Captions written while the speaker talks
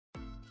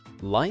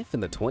Life in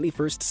the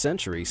 21st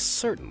century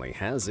certainly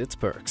has its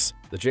perks.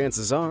 The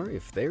chances are,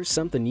 if there's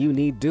something you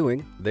need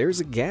doing, there's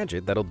a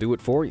gadget that'll do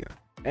it for you.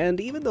 And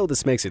even though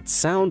this makes it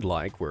sound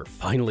like we're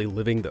finally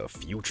living the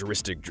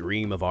futuristic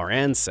dream of our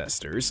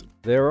ancestors,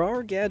 there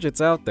are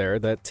gadgets out there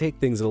that take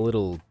things a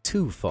little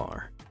too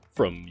far.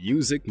 From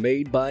music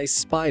made by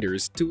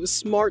spiders to a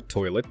smart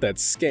toilet that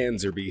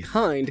scans your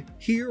behind,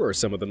 here are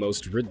some of the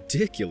most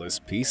ridiculous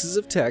pieces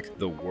of tech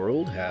the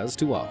world has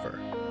to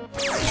offer.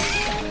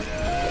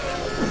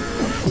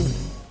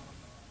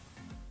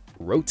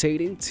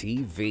 Rotating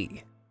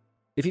TV.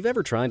 If you've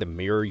ever tried to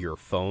mirror your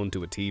phone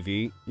to a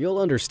TV, you'll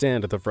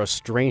understand the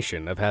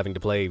frustration of having to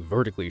play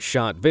vertically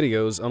shot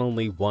videos on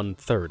only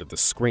 1/3 of the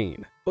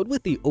screen. But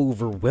with the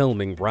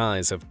overwhelming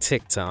rise of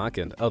TikTok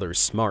and other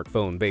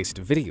smartphone-based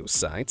video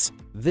sites,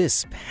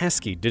 this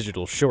pesky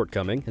digital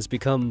shortcoming has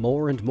become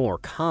more and more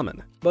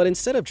common. But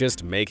instead of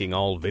just making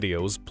all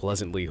videos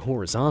pleasantly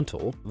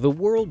horizontal, the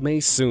world may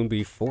soon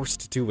be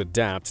forced to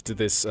adapt to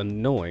this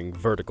annoying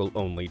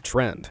vertical-only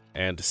trend.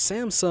 And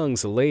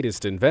Samsung's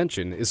latest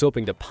invention is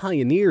hoping to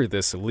pioneer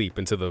this leap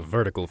into the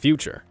vertical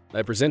future.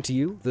 I present to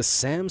you the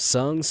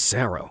Samsung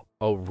Sero,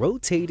 a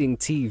rotating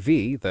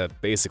TV that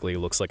basically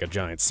looks like a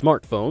giant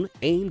smartphone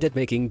aimed at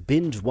making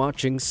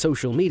binge-watching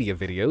social media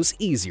videos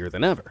easier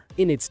than ever.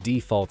 In its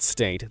default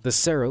state, the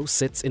Sero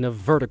sits in a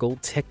vertical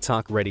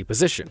TikTok-ready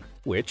position,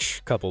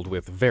 which, coupled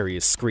with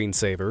various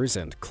screensavers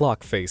and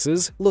clock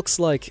faces, looks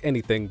like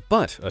anything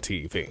but a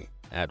TV.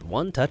 At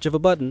one touch of a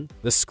button,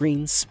 the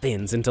screen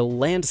spins into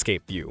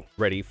landscape view,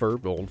 ready for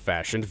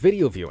old-fashioned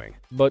video viewing.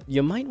 But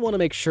you might want to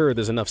make sure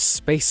there's enough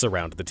space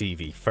around the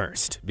TV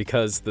first,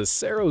 because the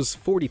Sero's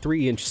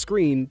 43-inch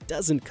screen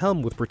doesn't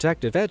come with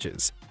protective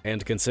edges.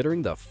 And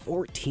considering the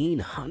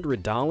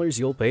 $1,400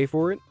 you'll pay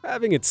for it,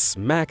 having it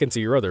smack into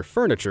your other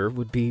furniture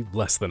would be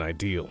less than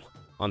ideal.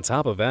 On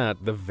top of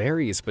that, the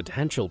various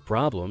potential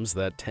problems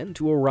that tend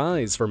to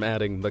arise from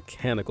adding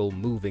mechanical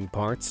moving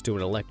parts to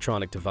an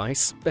electronic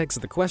device begs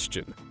the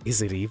question,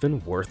 is it even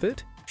worth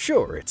it?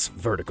 Sure, its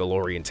vertical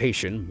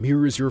orientation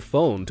mirrors your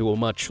phone to a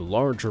much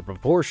larger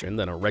proportion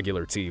than a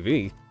regular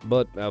TV,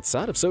 but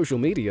outside of social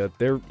media,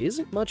 there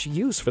isn't much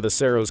use for the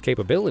Sero's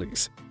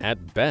capabilities.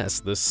 At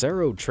best, the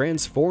Sero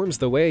transforms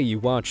the way you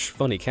watch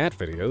funny cat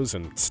videos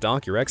and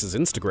stalk your ex's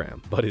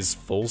Instagram, but is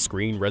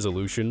full-screen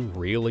resolution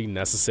really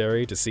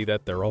necessary to see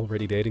that they're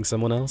already dating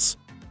someone else?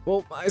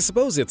 Well, I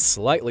suppose it's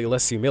slightly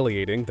less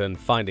humiliating than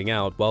finding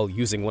out while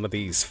using one of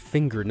these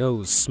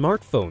finger-nose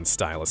smartphone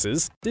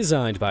styluses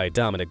designed by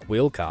Dominic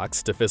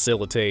Wilcox to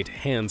facilitate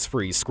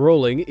hands-free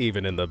scrolling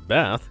even in the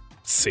bath.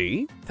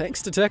 See?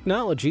 Thanks to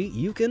technology,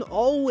 you can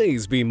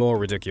always be more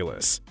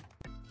ridiculous.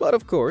 But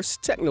of course,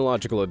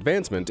 technological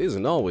advancement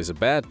isn't always a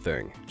bad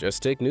thing.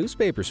 Just take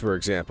newspapers, for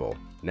example.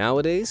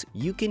 Nowadays,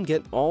 you can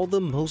get all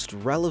the most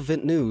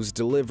relevant news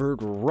delivered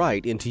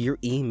right into your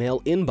email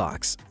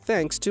inbox,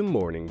 thanks to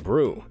Morning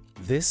Brew.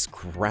 This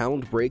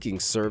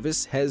groundbreaking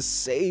service has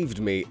saved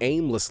me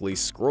aimlessly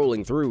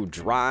scrolling through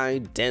dry,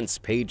 dense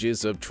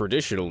pages of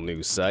traditional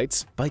news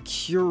sites by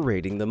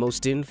curating the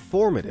most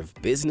informative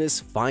business,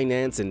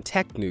 finance, and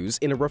tech news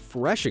in a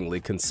refreshingly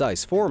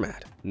concise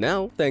format.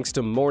 Now, thanks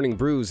to Morning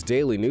Brew's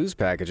daily news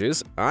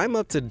packages, I'm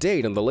up to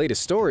date on the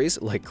latest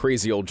stories like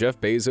crazy old Jeff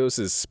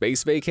Bezos'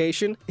 space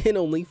vacation in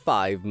only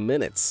 5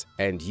 minutes.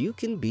 And you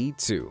can be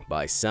too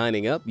by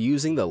signing up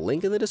using the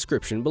link in the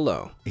description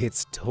below.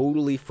 It's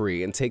totally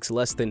free and takes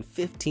less than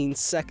 15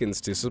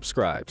 seconds to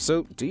subscribe,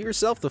 so do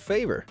yourself the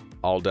favor.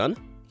 All done?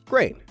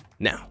 Great.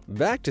 Now,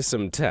 back to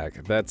some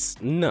tech that's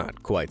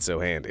not quite so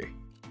handy.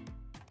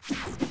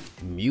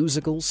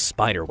 Musical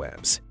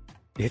spiderwebs.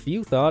 If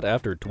you thought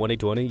after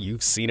 2020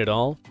 you've seen it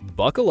all,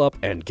 buckle up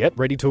and get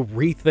ready to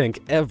rethink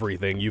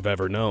everything you've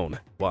ever known.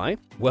 Why?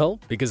 Well,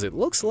 because it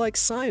looks like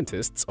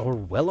scientists are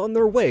well on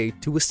their way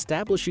to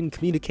establishing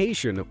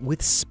communication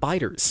with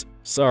spiders.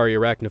 Sorry,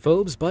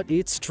 arachnophobes, but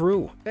it's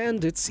true,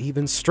 and it's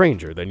even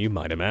stranger than you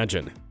might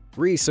imagine.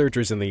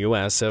 Researchers in the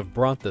US have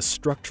brought the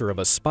structure of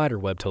a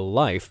spiderweb to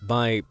life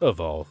by, of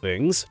all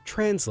things,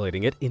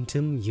 translating it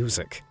into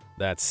music.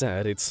 That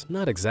said, it's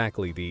not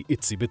exactly the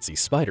Itsy Bitsy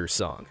Spider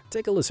song.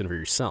 Take a listen for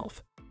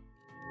yourself.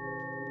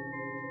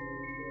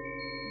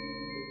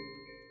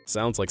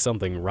 Sounds like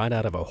something right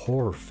out of a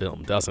horror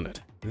film, doesn't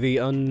it? The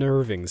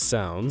unnerving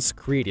sounds,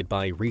 created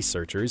by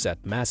researchers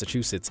at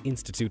Massachusetts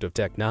Institute of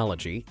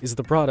Technology, is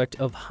the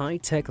product of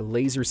high-tech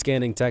laser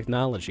scanning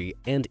technology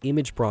and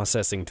image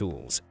processing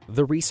tools.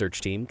 The research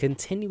team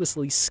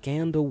continuously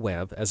scanned a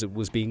web as it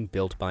was being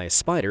built by a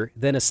spider,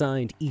 then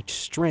assigned each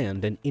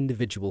strand an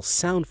individual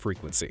sound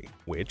frequency,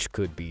 which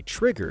could be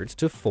triggered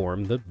to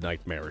form the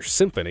nightmarish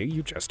symphony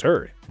you just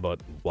heard. But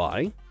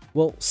why?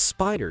 Well,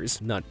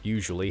 spiders, not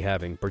usually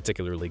having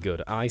particularly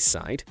good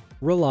eyesight,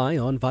 rely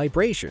on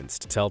vibrations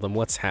to tell them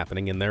what's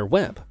happening in their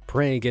web.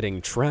 Prey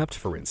getting trapped,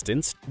 for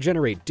instance,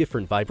 generate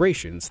different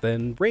vibrations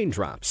than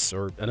raindrops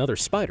or another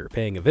spider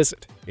paying a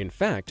visit. In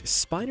fact,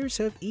 spiders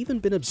have even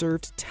been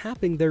observed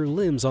tapping their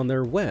limbs on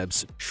their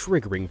webs,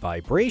 triggering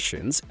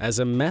vibrations as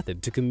a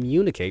method to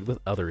communicate with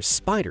other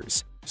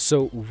spiders.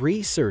 So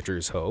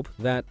researchers hope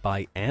that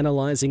by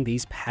analyzing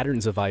these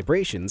patterns of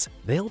vibrations,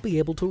 they'll be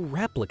able to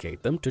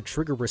replicate them to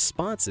trigger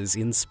responses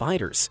in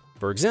spiders.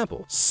 For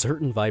example,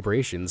 certain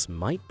vibrations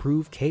might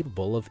prove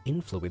capable of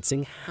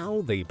influencing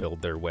how they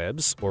build their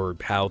webs, or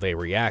how they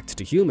react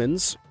to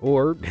humans,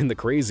 or, in the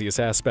craziest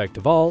aspect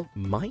of all,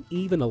 might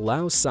even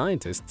allow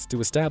scientists to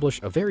establish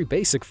a very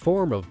basic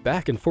form of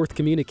back-and-forth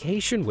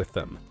communication with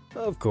them.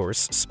 Of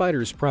course,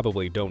 spiders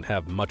probably don't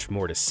have much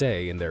more to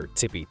say in their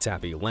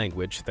tippy-tappy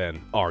language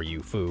than "Are you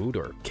food?"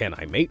 or "Can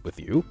I mate with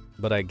you?"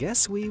 But I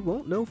guess we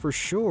won't know for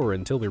sure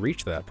until we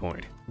reach that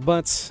point.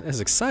 But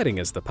as exciting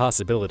as the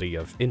possibility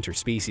of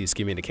interspecies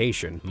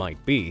communication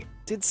might be,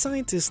 did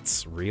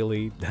scientists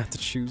really have to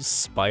choose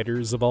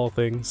spiders of all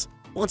things?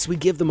 Once we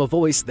give them a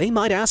voice, they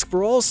might ask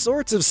for all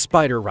sorts of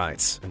spider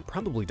rights, and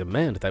probably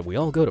demand that we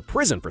all go to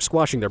prison for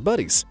squashing their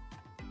buddies.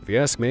 If you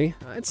ask me,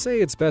 I'd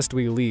say it's best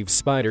we leave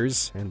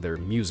spiders and their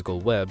musical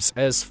webs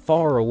as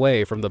far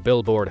away from the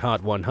Billboard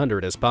Hot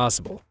 100 as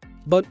possible.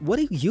 But what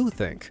do you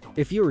think?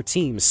 If you're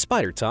Team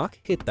Spider Talk,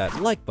 hit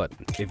that like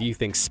button. If you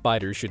think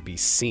spiders should be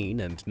seen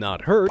and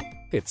not heard,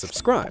 hit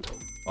subscribe.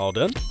 All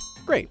done?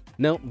 Great.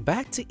 Now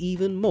back to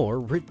even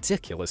more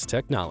ridiculous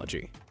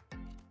technology.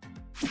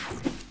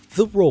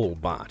 The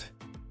Rollbot.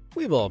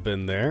 We've all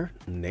been there.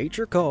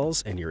 Nature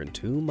calls and you're in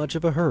too much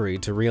of a hurry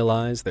to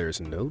realize there's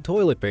no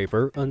toilet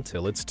paper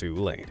until it's too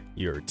late.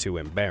 You're too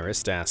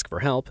embarrassed to ask for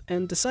help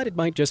and decide it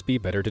might just be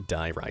better to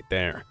die right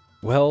there.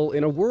 Well,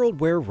 in a world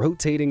where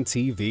rotating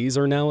TVs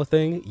are now a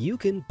thing, you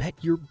can bet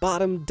your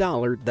bottom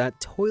dollar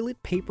that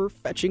toilet paper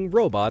fetching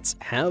robots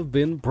have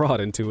been brought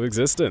into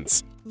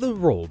existence. The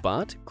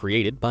Rollbot,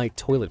 created by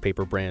toilet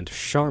paper brand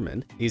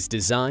Charmin, is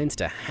designed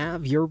to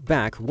have your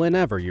back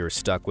whenever you're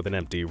stuck with an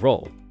empty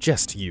roll.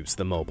 Just use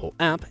the mobile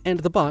app and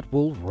the bot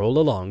will roll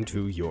along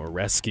to your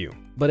rescue.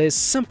 But as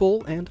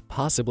simple and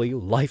possibly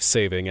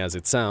life-saving as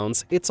it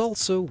sounds, it's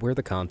also where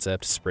the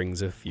concept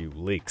springs a few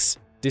leaks.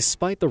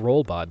 Despite the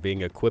Rollbot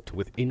being equipped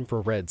with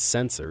infrared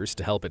sensors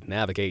to help it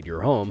navigate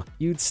your home,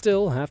 you'd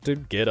still have to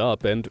get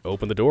up and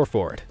open the door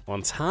for it.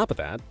 On top of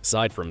that,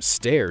 aside from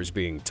stairs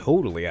being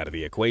totally out of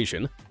the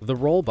equation, the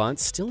Rollbot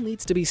still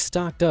needs to be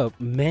stocked up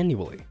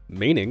manually,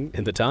 meaning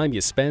in the time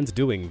you spend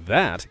doing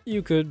that,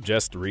 you could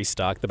just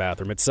restock the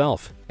bathroom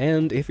itself.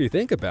 And if you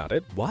think about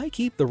it, why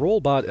keep the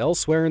Rollbot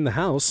elsewhere in the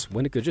house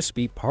when it could just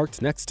be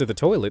parked next to the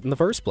toilet in the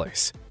first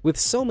place? With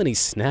so many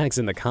snags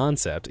in the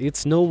concept,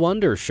 it's no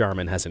wonder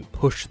Charmin hasn't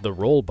pushed the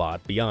Rollbot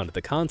beyond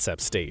the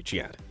concept stage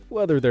yet.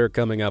 Whether they're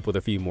coming up with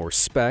a few more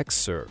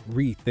specs or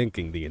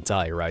rethinking the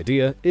entire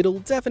idea, it'll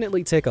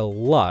definitely take a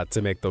lot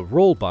to make the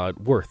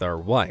Rollbot worth our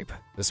wipe,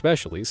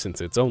 especially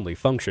since its only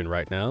function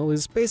right now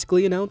is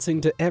basically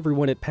announcing to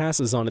everyone it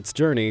passes on its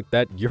journey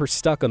that you're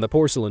stuck on the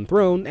porcelain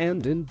throne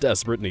and in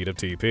desperate need of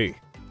TP.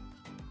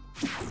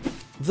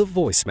 The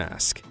Voice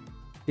Mask.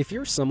 If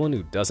you're someone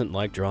who doesn't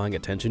like drawing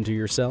attention to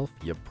yourself,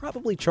 you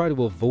probably try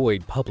to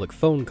avoid public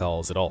phone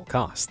calls at all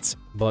costs.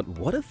 But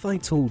what if I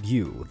told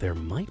you there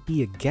might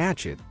be a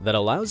gadget that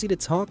allows you to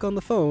talk on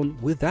the phone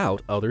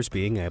without others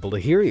being able to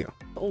hear you?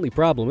 Only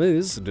problem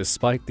is,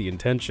 despite the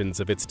intentions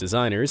of its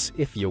designers,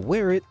 if you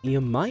wear it, you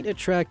might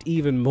attract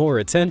even more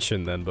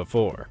attention than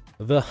before.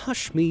 The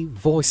HushMe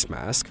Voice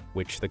Mask,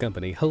 which the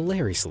company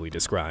hilariously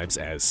describes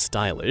as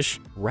stylish,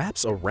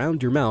 wraps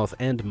around your mouth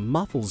and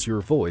muffles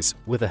your voice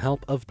with the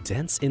help of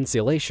dense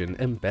insulation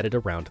embedded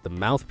around the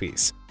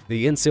mouthpiece.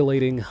 The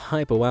insulating,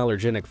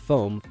 hypoallergenic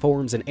foam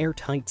forms an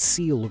airtight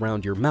seal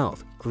around your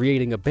mouth,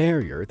 creating a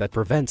barrier that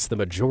prevents the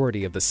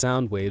majority of the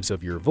sound waves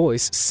of your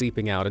voice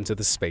seeping out into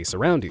the space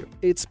around you.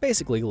 It's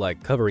basically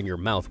like covering your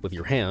mouth with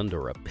your hand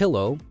or a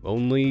pillow,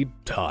 only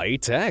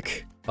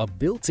high-tech. A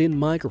built-in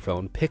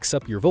microphone picks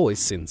up your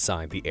voice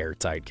inside the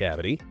airtight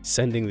cavity,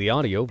 sending the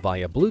audio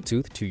via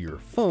Bluetooth to your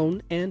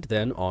phone and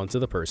then onto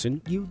the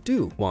person you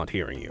do want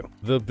hearing you.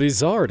 The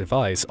bizarre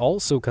device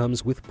also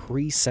comes with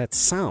preset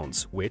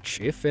sounds, which,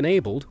 if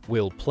enabled,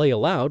 will play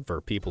aloud for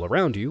people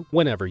around you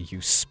whenever you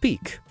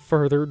speak,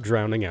 further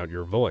drowning out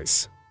your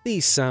voice.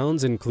 These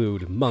sounds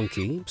include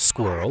monkey,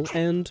 squirrel,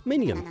 and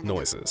minion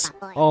noises,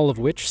 all of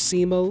which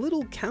seem a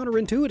little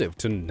counterintuitive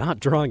to not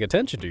drawing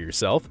attention to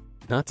yourself.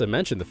 Not to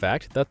mention the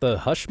fact that the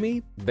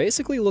HushMe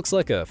basically looks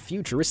like a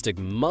futuristic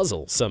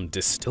muzzle some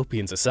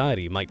dystopian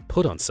society might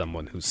put on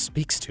someone who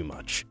speaks too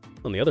much.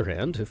 On the other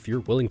hand, if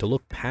you're willing to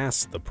look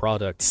past the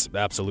product's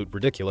absolute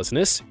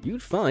ridiculousness,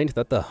 you'd find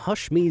that the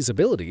HushMe's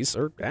abilities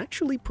are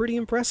actually pretty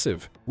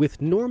impressive.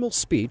 With normal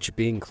speech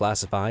being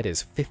classified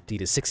as 50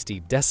 to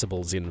 60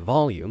 decibels in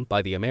volume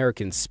by the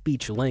American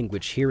Speech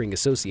Language Hearing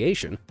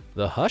Association,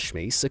 the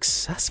HushMe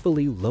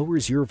successfully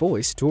lowers your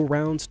voice to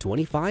around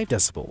 25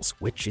 decibels,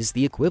 which is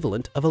the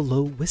equivalent of a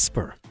low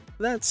whisper.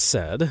 That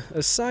said,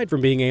 aside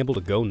from being able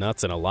to go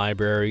nuts in a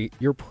library,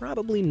 you're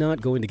probably not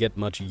going to get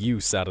much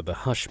use out of the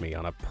HushMe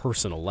on a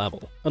personal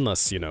level,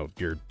 unless,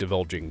 you're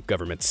divulging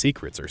government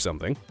secrets or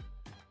something.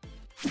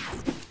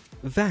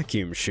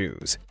 Vacuum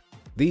shoes.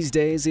 These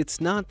days, it's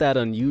not that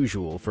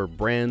unusual for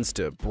brands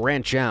to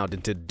branch out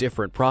into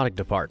different product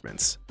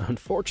departments.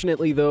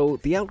 Unfortunately, though,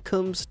 the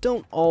outcomes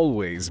don't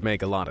always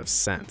make a lot of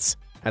sense.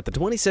 At the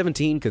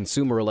 2017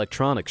 Consumer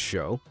Electronics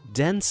Show,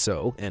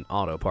 Denso, an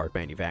auto part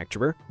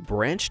manufacturer,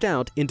 branched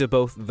out into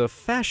both the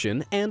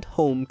fashion and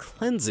home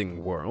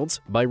cleansing worlds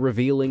by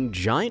revealing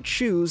giant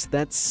shoes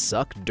that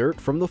suck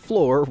dirt from the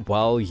floor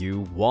while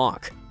you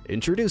walk.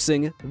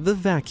 Introducing the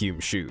vacuum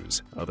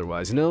shoes,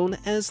 otherwise known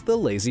as the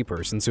lazy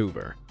person's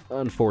Hoover.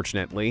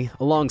 Unfortunately,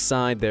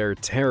 alongside their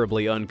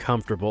terribly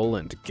uncomfortable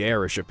and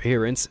garish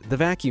appearance, the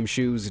vacuum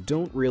shoes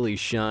don't really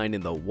shine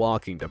in the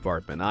walking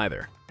department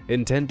either.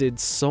 Intended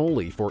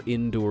solely for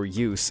indoor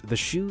use, the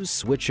shoes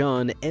switch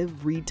on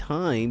every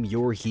time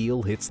your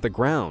heel hits the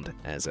ground,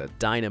 as a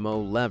dynamo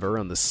lever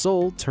on the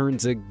sole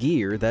turns a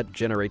gear that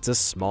generates a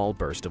small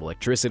burst of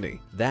electricity.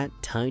 That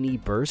tiny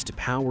burst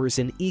powers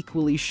an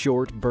equally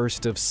short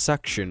burst of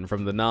suction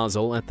from the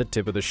nozzle at the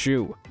tip of the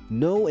shoe.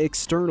 No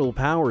external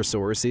power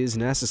source is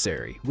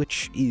necessary,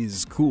 which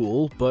is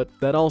cool, but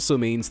that also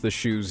means the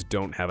shoes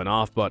don't have an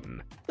off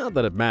button. Not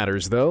that it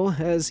matters though,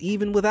 as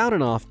even without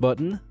an off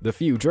button, the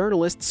few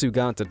journalists who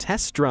got to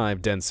test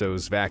drive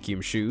Denso's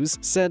vacuum shoes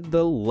said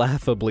the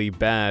laughably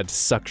bad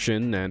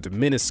suction and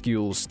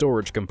minuscule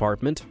storage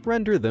compartment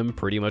render them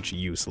pretty much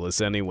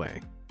useless anyway.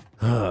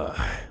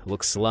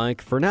 Looks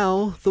like, for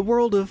now, the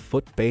world of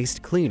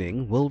foot-based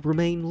cleaning will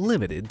remain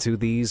limited to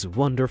these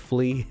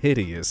wonderfully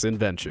hideous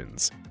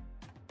inventions.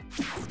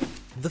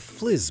 The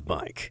Fliz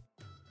Bike.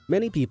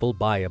 Many people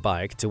buy a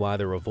bike to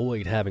either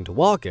avoid having to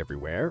walk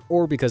everywhere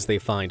or because they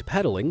find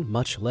pedaling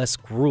much less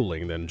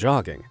grueling than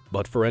jogging.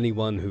 But for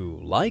anyone who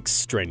likes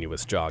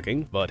strenuous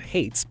jogging but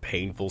hates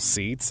painful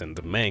seats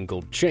and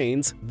mangled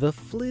chains, the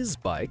Fliz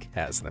Bike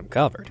has them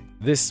covered.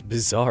 This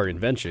bizarre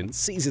invention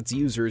sees its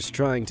users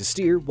trying to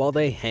steer while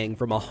they hang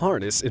from a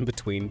harness in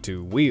between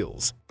two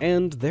wheels.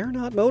 And they're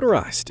not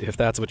motorized, if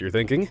that's what you're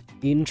thinking.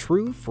 In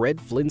true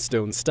Fred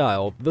Flintstone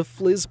style, the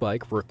Fliz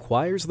Bike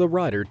requires the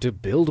rider to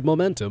build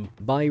momentum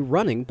by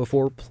running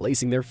before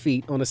placing their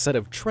feet on a set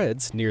of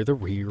treads near the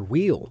rear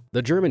wheel.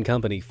 The German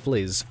company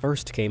Fliz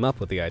first came up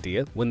with the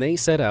idea when they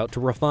set out to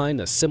refine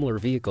a similar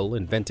vehicle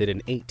invented in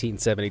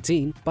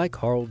 1817 by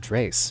Carl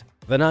Dreis.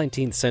 The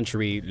 19th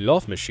century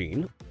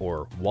Laufmaschine,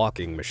 or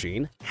walking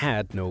machine,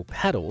 had no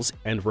pedals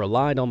and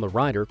relied on the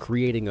rider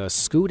creating a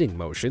scooting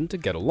motion to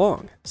get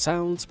along.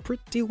 Sounds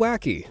pretty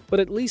wacky, but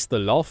at least the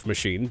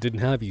Laufmaschine didn't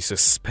have you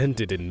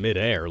suspended in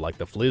midair like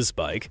the Fliz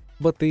Bike.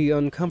 But the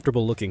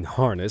uncomfortable-looking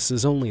harness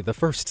is only the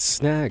first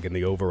snag in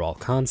the overall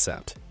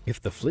concept. If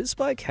the Fliz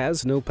Bike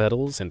has no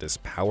pedals and is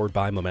powered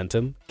by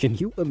momentum, can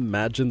you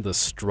imagine the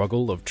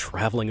struggle of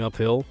traveling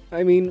uphill?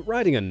 I mean,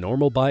 riding a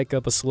normal bike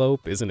up a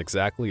slope isn't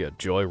exactly a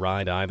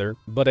joyride either,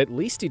 but at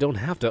least you don't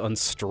have to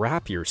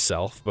unstrap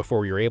yourself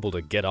before you're able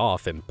to get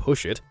off and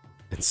push it.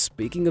 And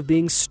speaking of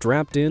being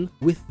strapped in,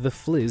 with the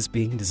Fliz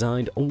being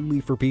designed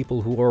only for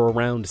people who are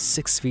around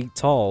 6 feet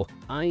tall,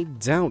 I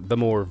doubt the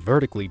more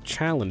vertically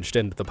challenged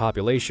end of the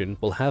population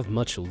will have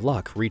much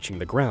luck reaching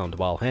the ground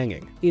while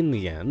hanging. In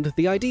the end,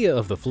 the idea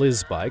of the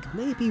Fliz Bike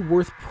may be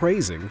worth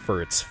praising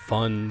for its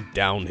fun,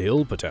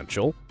 downhill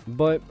potential,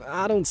 but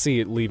I don't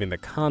see it leaving the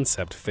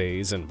concept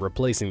phase and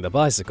replacing the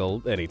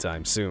bicycle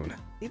anytime soon.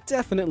 It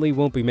definitely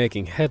won't be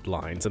making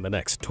headlines in the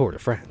next Tour de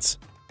France.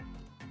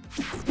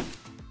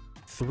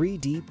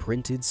 3D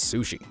printed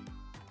sushi.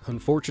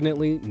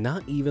 Unfortunately,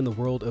 not even the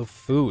world of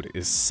food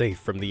is safe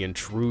from the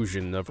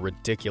intrusion of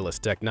ridiculous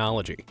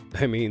technology.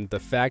 I mean, the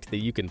fact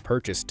that you can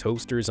purchase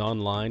toasters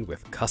online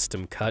with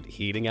custom-cut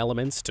heating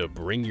elements to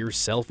bring your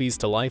selfies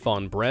to life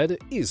on bread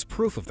is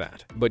proof of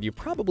that. But you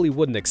probably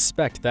wouldn't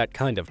expect that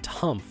kind of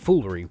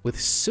tomfoolery with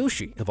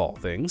sushi, of all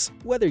things.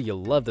 Whether you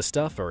love the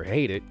stuff or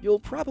hate it, you'll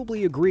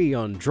probably agree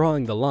on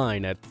drawing the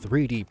line at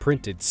 3D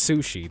printed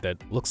sushi that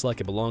looks like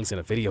it belongs in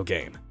a video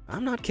game.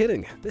 I'm not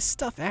kidding, this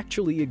stuff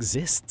actually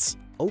exists.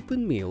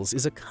 Open Meals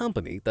is a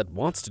company that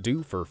wants to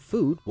do for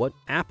food what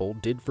Apple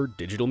did for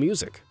digital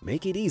music.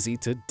 Make it easy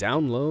to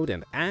download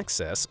and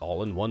access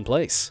all in one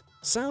place.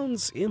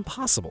 Sounds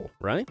impossible,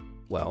 right?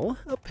 Well,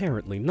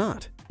 apparently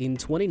not. In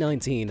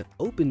 2019,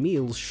 Open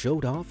Meals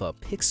showed off a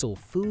Pixel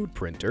food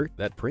printer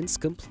that prints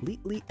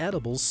completely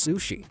edible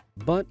sushi.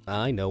 But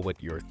I know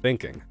what you're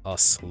thinking. A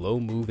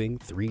slow-moving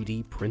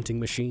 3D printing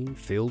machine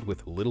filled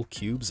with little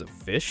cubes of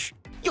fish?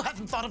 You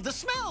haven't thought of the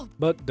smell!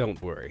 But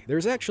don't worry,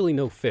 there's actually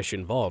no fish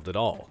involved at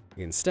all.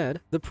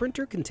 Instead, the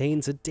printer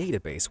contains a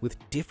database with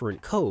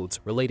different codes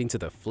relating to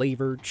the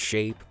flavor,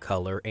 shape,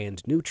 color,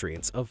 and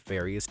nutrients of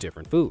various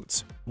different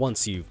foods.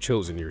 Once you've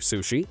chosen your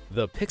sushi,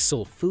 the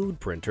Pixel food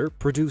printer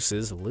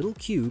produces little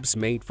cubes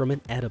made from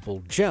an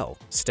edible gel,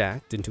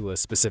 stacked into a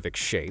specific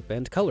shape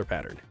and color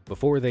pattern.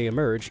 Before they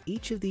emerge,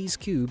 each of these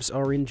cubes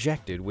are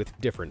injected with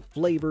different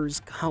flavors,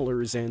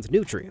 colors, and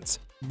nutrients.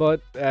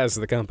 But as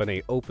the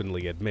company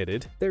openly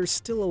admitted, there's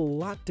still a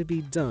lot to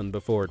be done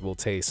before it will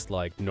taste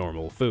like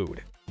normal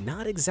food.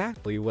 Not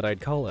exactly what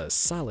I'd call a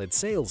solid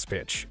sales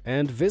pitch,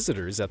 and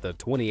visitors at the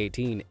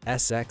 2018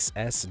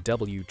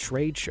 SXSW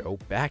trade show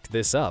backed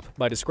this up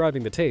by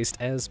describing the taste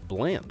as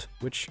bland,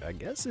 which I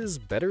guess is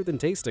better than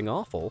tasting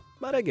awful.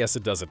 But I guess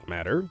it doesn't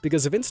matter,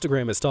 because if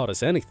Instagram has taught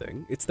us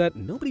anything, it's that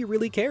nobody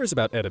really cares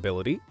about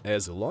edibility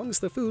as long as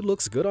the food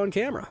looks good on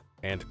camera.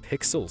 And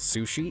Pixel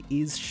Sushi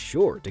is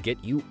sure to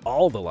get you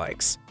all the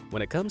likes.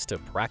 When it comes to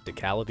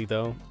practicality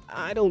though,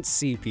 I don't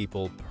see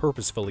people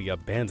purposefully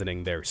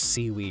abandoning their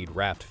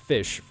seaweed-wrapped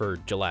fish for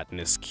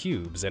gelatinous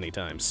cubes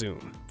anytime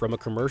soon. From a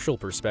commercial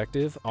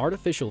perspective,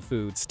 artificial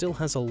food still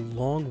has a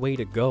long way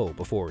to go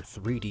before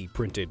 3D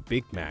printed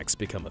Big Macs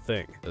become a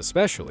thing,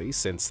 especially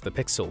since the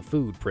Pixel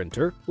food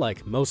printer,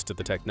 like most of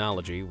the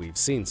technology we've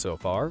seen so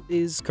far,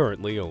 is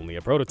currently only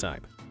a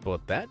prototype.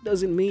 But that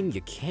doesn't mean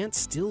you can't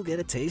still get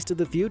a taste of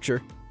the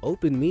future.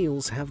 Open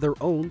Meals have their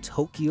own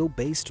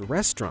Tokyo-based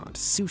restaurant,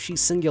 Sushi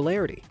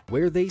Singularity,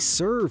 where they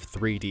serve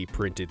 3D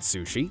printed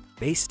sushi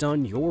based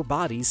on your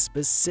body's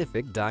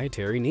specific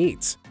dietary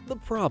needs. The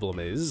problem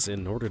is,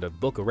 in order to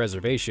book a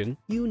reservation,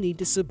 you need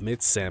to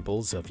submit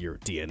samples of your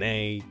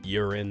DNA,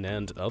 urine,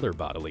 and other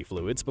bodily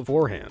fluids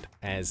beforehand,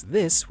 as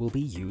this will be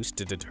used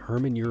to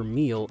determine your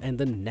meal and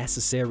the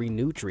necessary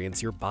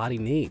nutrients your body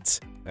needs.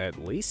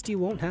 At least you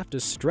won't have to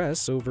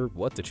stress over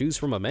what to choose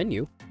from a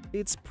menu.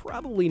 It's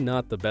probably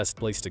not the best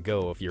place to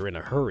go if you're in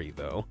a hurry,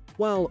 though.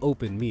 While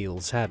Open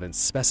Meals haven't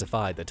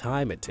specified the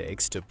time it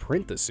takes to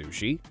print the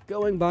sushi,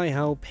 going by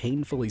how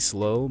painfully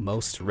slow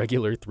most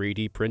regular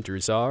 3D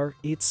printers are,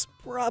 it's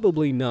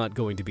probably not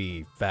going to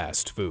be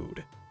fast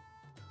food.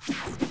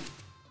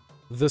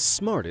 The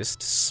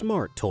smartest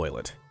smart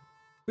toilet.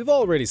 We've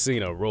already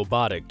seen a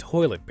robotic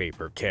toilet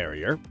paper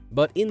carrier,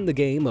 but in the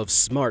game of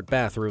smart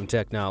bathroom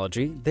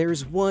technology,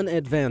 there's one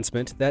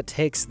advancement that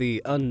takes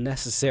the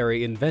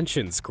unnecessary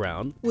inventions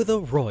crown with a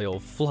royal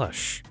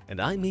flush.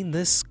 And I mean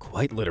this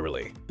quite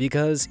literally,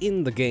 because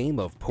in the game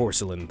of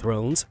Porcelain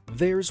Thrones,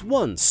 there's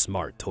one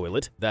smart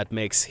toilet that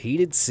makes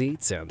heated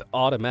seats and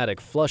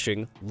automatic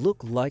flushing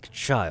look like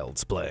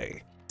child's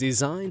play.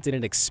 Designed in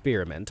an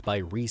experiment by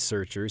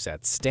researchers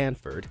at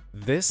Stanford,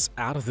 this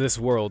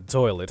out-of-this-world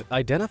toilet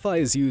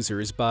identifies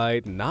users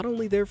by not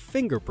only their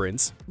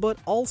fingerprints, but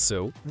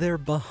also their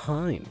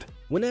behind.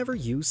 Whenever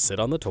you sit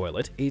on the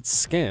toilet, it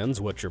scans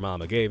what your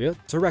mama gave you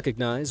to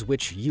recognize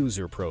which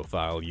user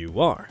profile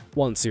you are.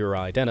 Once you're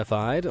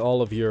identified,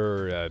 all of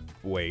your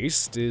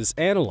waste is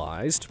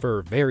analyzed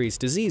for various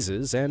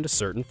diseases and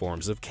certain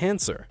forms of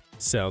cancer.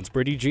 Sounds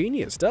pretty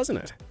genius, doesn't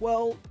it?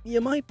 Well, you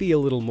might be a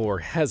little more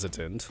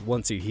hesitant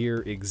once you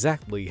hear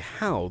exactly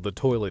how the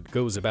toilet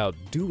goes about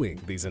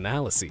doing these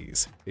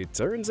analyses. It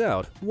turns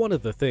out, one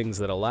of the things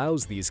that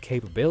allows these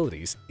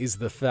capabilities is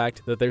the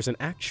fact that there's an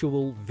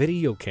actual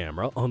video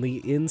camera on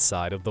the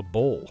inside of the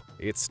bowl.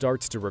 It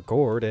starts to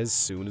record as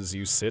soon as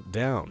you sit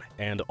down,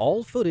 and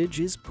all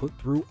footage is put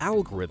through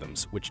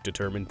algorithms which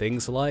determine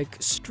things like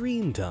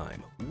stream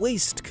time,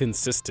 waste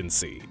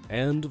consistency,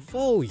 and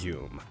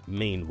volume.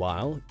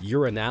 Meanwhile,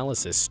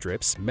 urinalysis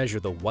strips measure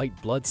the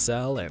white blood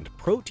cell and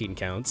protein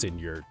counts in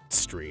your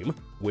stream,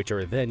 which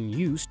are then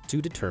used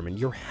to determine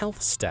your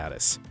health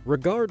status.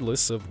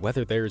 Regardless of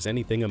whether there's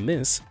anything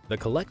amiss, the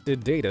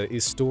collected data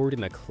is stored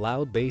in a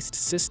cloud-based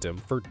system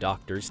for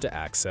doctors to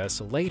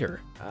access later.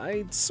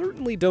 I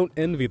certainly don't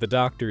envy the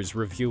doctors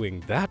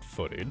reviewing that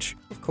footage.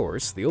 Of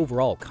course, the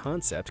overall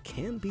concept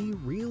can be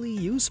really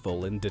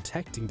useful in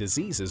detecting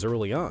diseases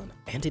early on,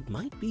 and it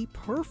might be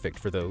perfect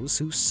for those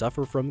who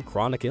suffer from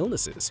chronic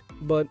illnesses.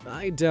 But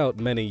I doubt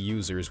many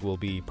users will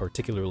be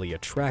particularly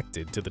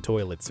attracted to the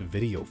toilet's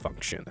video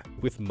function.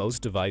 With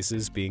most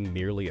devices being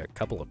merely a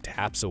couple of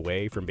taps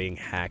away from being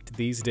hacked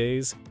these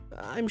days,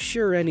 I'm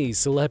sure any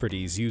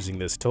celebrities using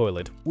this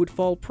toilet would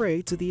fall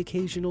prey to the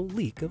occasional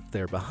leak of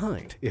their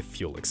behind, if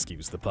you'll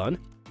excuse the pun.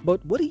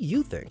 But what do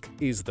you think?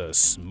 Is the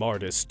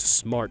smartest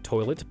smart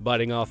toilet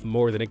biting off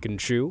more than it can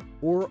chew?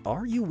 Or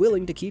are you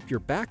willing to keep your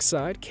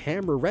backside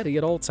camera ready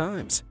at all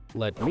times?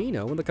 Let me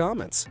know in the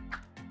comments.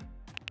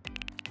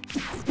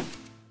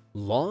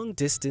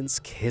 Long-distance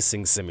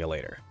kissing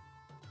simulator.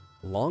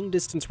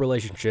 Long-distance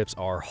relationships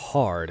are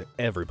hard,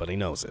 everybody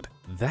knows it.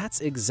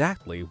 That's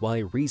exactly why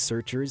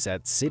researchers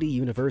at City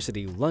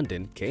University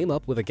London came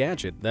up with a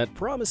gadget that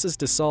promises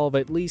to solve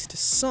at least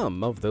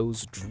some of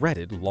those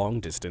dreaded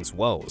long-distance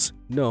woes.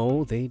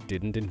 No, they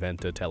didn't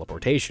invent a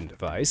teleportation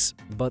device,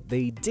 but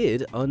they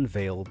did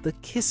unveil the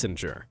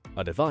Kissinger,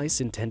 a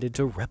device intended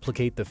to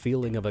replicate the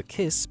feeling of a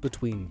kiss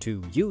between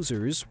two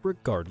users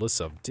regardless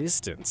of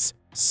distance.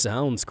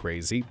 Sounds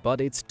crazy, but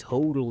it's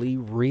totally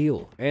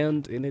real,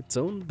 and in its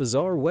own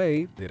bizarre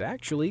way, it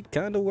actually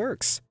kinda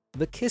works.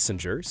 The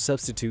Kissinger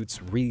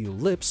substitutes real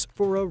lips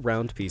for a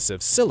round piece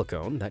of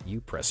silicone that you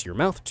press your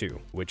mouth to,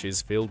 which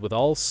is filled with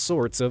all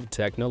sorts of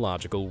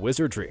technological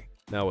wizardry.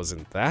 Now,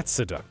 isn't that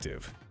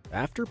seductive?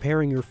 After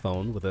pairing your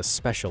phone with a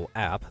special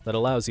app that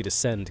allows you to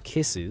send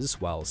kisses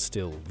while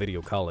still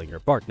video calling your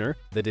partner,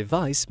 the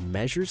device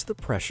measures the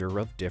pressure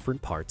of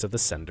different parts of the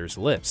sender's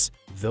lips.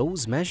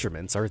 Those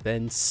measurements are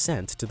then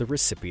sent to the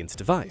recipient's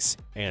device,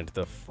 and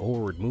the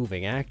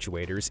forward-moving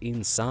actuators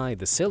inside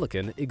the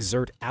silicon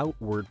exert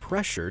outward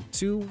pressure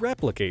to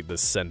replicate the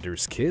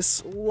sender's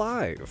kiss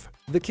live.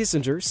 The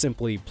Kissinger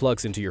simply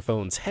plugs into your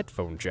phone's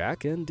headphone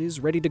jack and is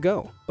ready to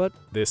go, but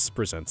this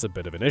presents a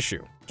bit of an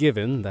issue.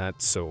 Given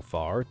that, so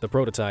far, the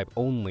prototype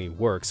only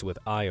works with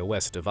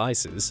iOS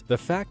devices, the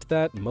fact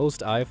that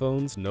most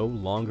iPhones no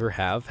longer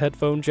have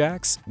headphone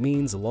jacks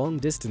means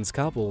long-distance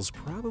couples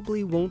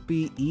probably won't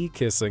be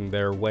e-kissing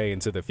their way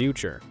into the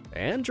future.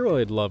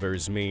 Android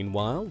lovers,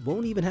 meanwhile,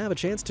 won't even have a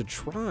chance to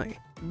try.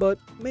 But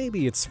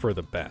maybe it's for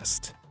the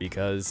best,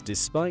 because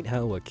despite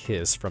how a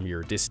kiss from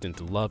your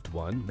distant loved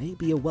one may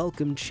be a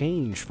welcome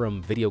change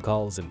from video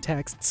calls and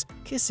texts,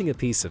 kissing a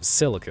piece of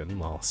silicon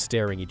while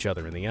staring each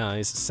other in the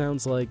eyes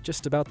sounds like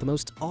just about the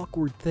most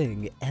awkward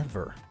thing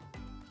ever.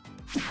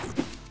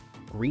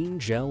 Green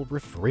gel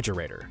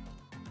refrigerator.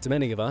 To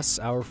many of us,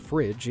 our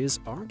fridge is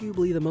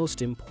arguably the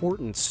most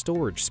important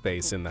storage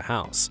space in the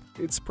house.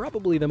 It's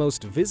probably the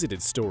most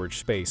visited storage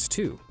space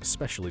too,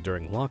 especially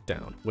during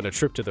lockdown, when a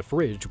trip to the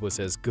fridge was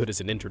as good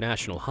as an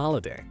international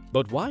holiday.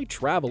 But why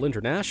travel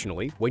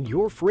internationally when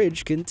your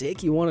fridge can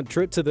take you on a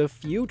trip to the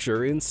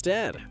future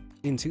instead?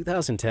 In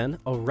 2010,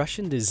 a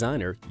Russian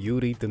designer,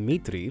 Yuri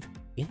Dmitriev,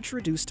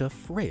 introduced a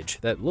fridge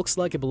that looks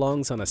like it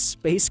belongs on a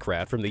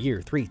spacecraft from the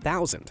year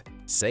 3000.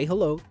 Say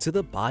hello to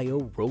the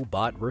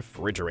Bio-Robot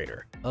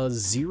Refrigerator, a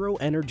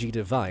zero-energy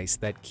device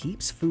that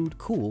keeps food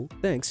cool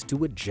thanks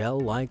to a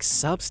gel-like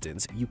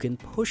substance you can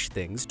push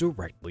things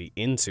directly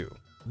into.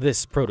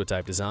 This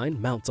prototype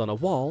design mounts on a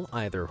wall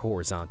either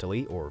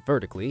horizontally or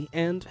vertically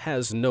and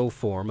has no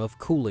form of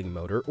cooling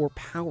motor or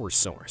power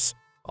source.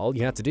 All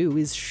you have to do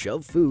is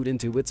shove food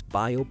into its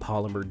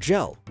biopolymer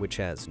gel, which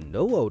has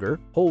no odor,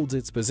 holds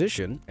its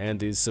position,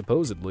 and is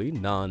supposedly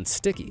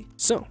non-sticky.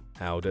 So,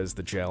 how does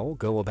the gel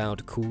go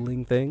about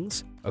cooling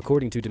things?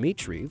 According to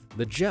Dmitriev,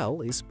 the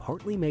gel is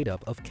partly made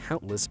up of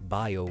countless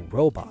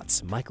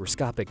bio-robots,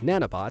 microscopic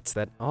nanobots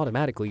that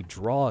automatically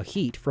draw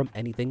heat from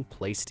anything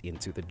placed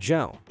into the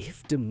gel.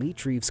 If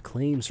Dmitriev's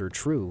claims are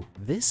true,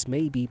 this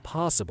may be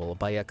possible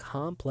by a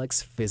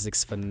complex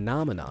physics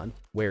phenomenon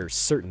where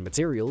certain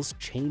materials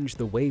change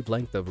the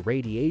wavelength of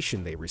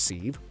radiation they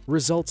receive,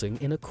 resulting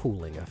in a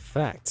cooling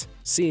effect.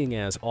 Seeing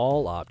as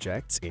all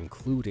objects,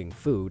 including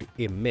food,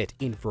 emit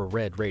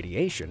infrared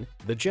radiation,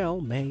 the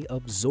gel may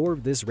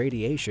absorb this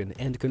radiation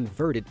and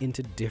convert it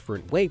into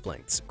different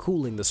wavelengths,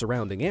 cooling the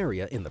surrounding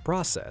area in the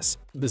process.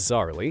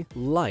 Bizarrely,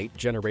 light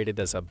generated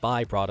as a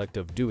byproduct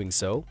of doing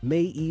so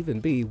may even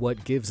be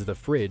what gives the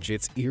fridge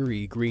its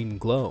eerie green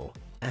glow.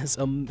 As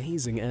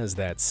amazing as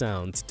that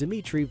sounds,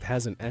 Dmitriev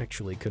hasn't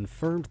actually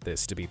confirmed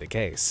this to be the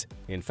case.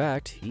 In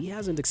fact, he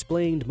hasn't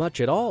explained much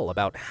at all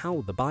about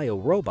how the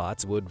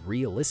bio-robots would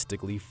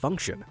realistically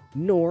function,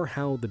 nor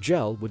how the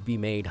gel would be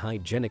made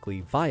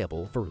hygienically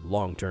viable for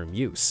long-term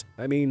use.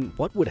 I mean,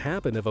 what would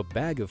happen if a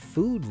bag of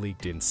food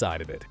leaked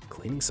inside of it?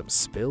 Cleaning some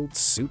spilled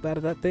soup out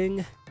of that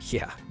thing?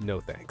 Yeah,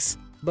 no thanks.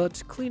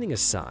 But cleaning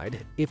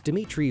aside, if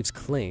Dmitriev's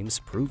claims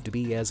prove to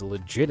be as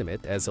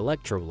legitimate as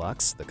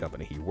Electrolux, the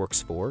company he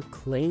works for,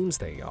 claims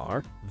they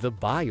are, the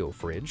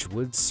BioFridge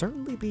would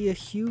certainly be a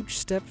huge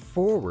step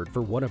forward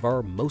for one of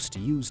our most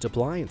used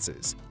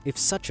appliances. If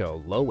such a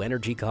low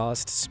energy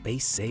cost,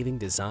 space-saving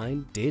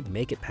design did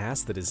make it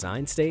past the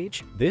design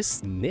stage,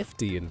 this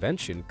nifty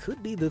invention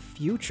could be the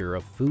future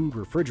of food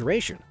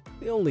refrigeration.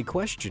 The only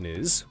question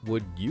is,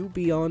 would you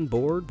be on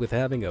board with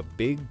having a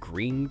big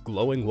green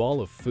glowing wall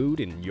of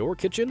food in your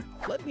kitchen?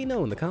 Let me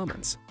know in the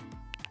comments.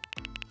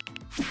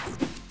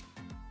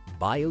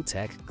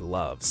 BioTech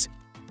Gloves.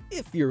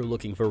 If you're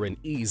looking for an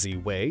easy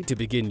way to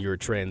begin your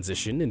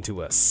transition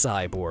into a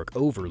cyborg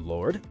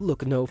overlord,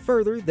 look no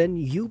further than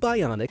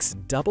Ubionix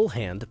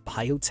double-hand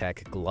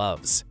BioTech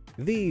gloves.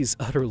 These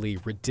utterly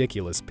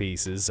ridiculous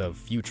pieces of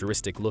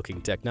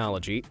futuristic-looking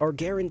technology are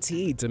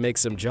guaranteed to make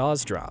some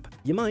jaws drop.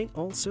 You might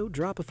also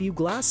drop a few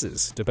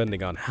glasses,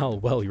 depending on how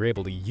well you're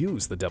able to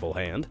use the double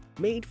hand.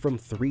 Made from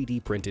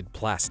 3D printed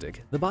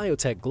plastic, the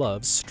BioTech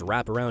gloves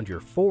strap around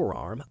your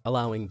forearm,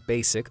 allowing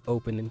basic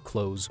open and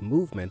close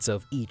movements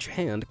of each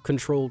hand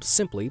controlled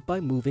simply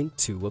by moving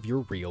two of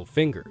your real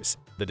fingers.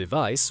 The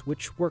device,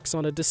 which works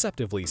on a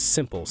deceptively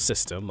simple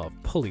system of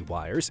pulley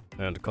wires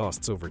and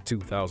costs over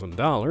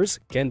 $2,000,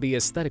 can be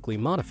aesthetically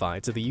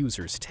modified to the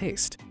user's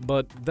taste,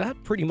 but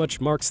that pretty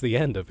much marks the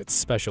end of its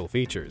special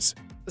features.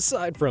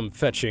 Aside from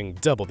fetching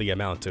double the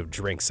amount of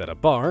drinks at a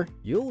bar,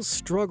 you'll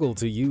struggle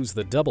to use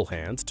the double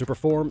hand to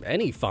perform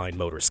any fine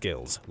motor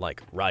skills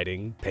like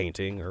writing,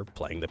 painting, or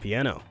playing the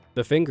piano.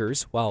 The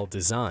fingers, while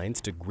designed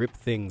to grip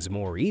things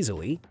more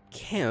easily,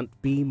 can't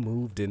be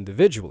moved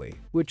individually,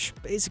 which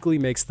basically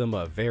makes them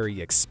a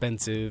very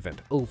expensive and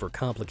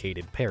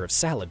overcomplicated pair of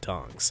salad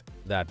tongs.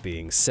 That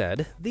being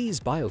said, these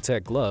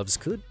biotech gloves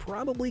could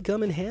probably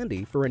come in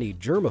handy for any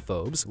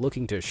germaphobes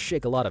looking to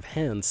shake a lot of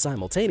hands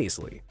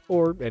simultaneously,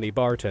 or any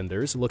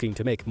bartenders looking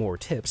to make more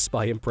tips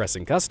by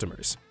impressing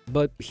customers.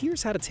 But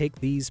here's how to take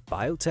these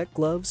biotech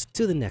gloves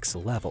to the next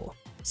level.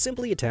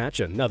 Simply attach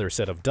another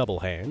set of double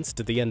hands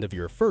to the end of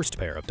your first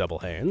pair of double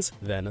hands,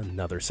 then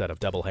another set of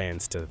double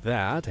hands to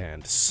that,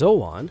 and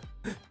so on.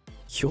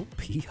 You'll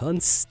be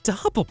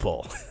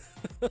unstoppable!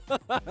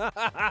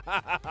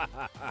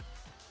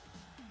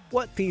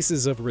 What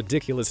pieces of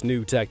ridiculous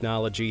new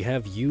technology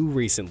have you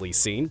recently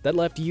seen that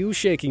left you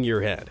shaking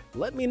your head?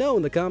 Let me know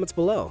in the comments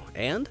below,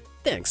 and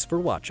thanks for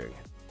watching.